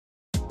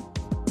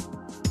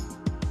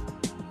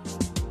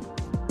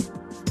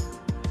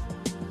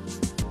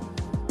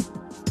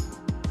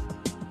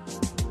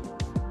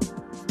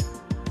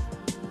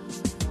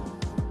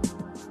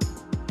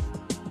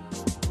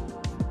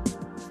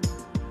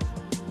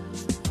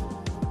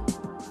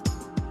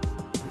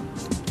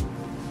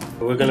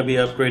We're going to be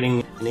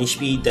upgrading an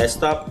HP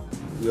desktop.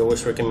 We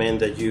always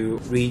recommend that you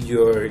read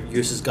your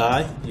user's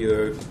guide,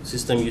 your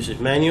system usage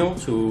manual,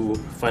 to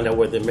find out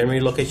where the memory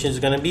location is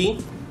going to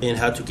be and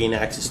how to gain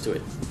access to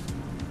it.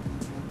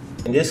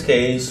 In this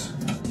case,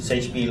 this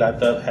HP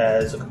laptop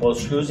has a couple of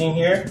screws in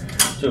here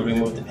to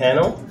remove the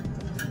panel,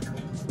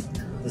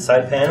 the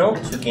side panel,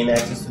 to gain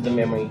access to the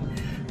memory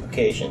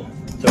location.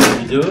 So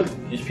what you do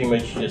is pretty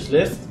much just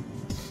lift.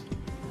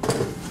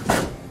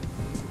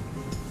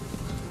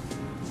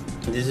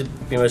 This is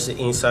pretty much the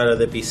inside of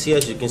the PC.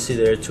 As you can see,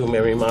 there are two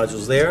memory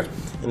modules there,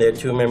 and there are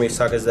two memory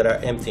sockets that are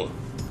empty.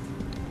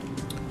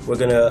 We're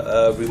going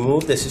to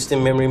remove the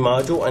system memory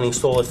module and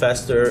install a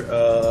faster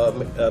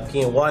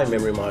PNY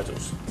memory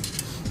modules.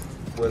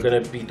 We're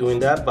going to be doing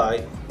that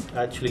by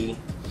actually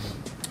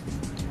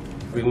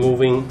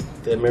removing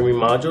the memory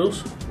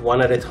modules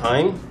one at a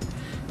time.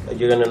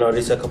 You're going to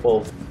notice a couple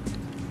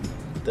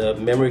of the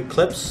memory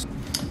clips.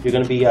 You're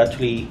going to be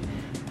actually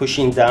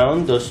pushing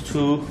down those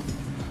two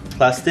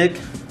plastic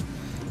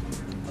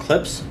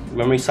clips,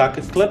 memory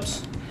socket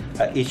clips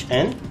at each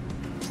end.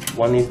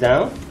 One is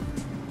down,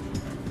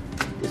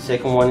 the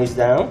second one is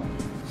down,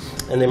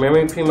 and the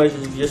memory pretty much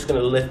is just going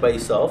to lift by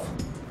itself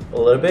a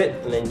little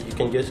bit, and then you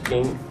can just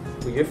clean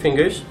with your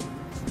fingers.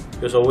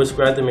 Just always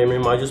grab the memory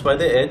modules by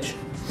the edge,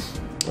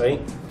 right?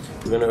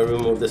 We're going to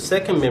remove the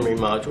second memory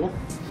module,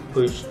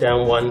 push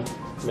down one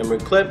memory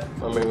clip,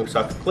 one memory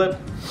socket clip,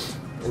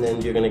 and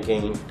then you're going to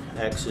gain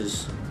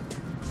access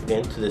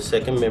again to the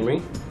second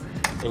memory,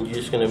 and you're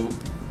just going to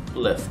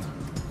lift.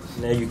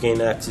 Now you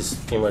gain access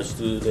pretty much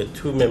to the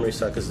two memory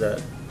sockets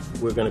that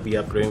we're going to be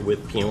upgrading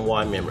with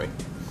PNY memory.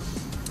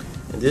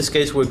 In this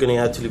case, we're going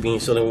to actually be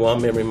installing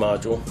one memory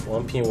module,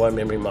 one PNY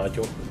memory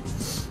module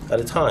at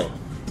a time.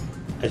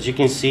 As you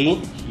can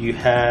see, you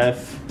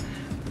have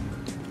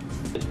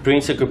the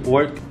printed circuit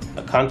board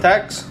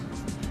contacts,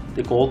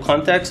 the gold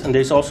contacts, and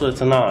there's also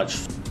a notch.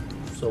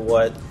 So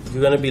what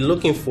you're going to be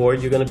looking for,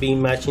 you're going to be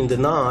matching the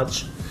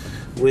notch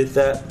with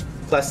that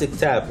plastic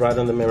tab right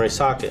on the memory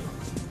socket.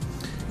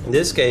 In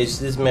this case,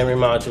 this memory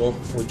module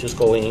will just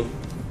go in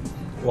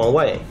one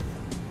way,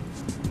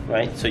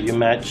 right? So you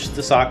match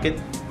the socket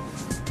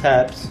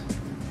tabs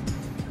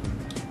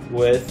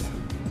with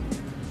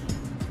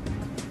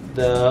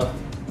the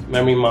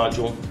memory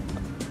module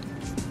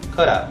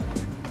cutout.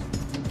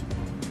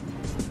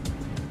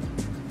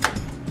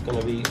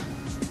 Gonna be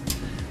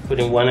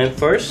putting one in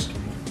first,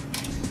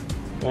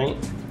 right?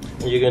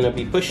 And you're gonna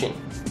be pushing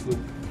with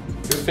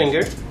your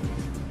finger,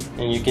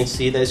 and you can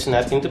see that it's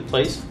snapped into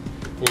place.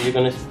 And you're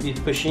going to be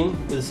pushing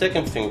with the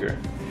second finger.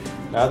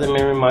 Now the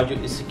memory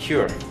module is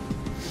secure.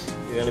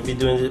 You're going to be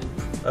doing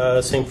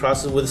the same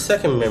process with the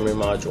second memory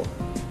module,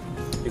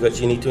 because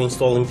you need to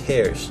install in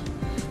pairs.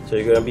 So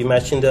you're going to be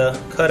matching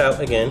the cutout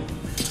again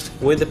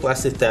with the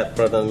plastic tab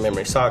right on the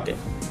memory socket.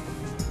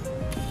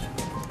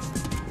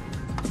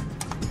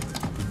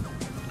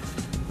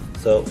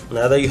 So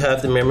now that you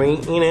have the memory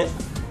in it,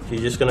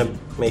 you're just going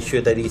to make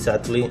sure that it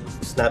actually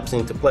snaps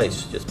into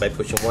place just by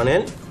pushing one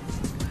end,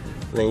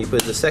 and then you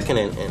put the second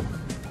end in.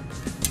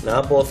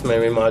 Now both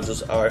memory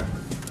modules are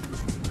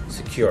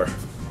secure.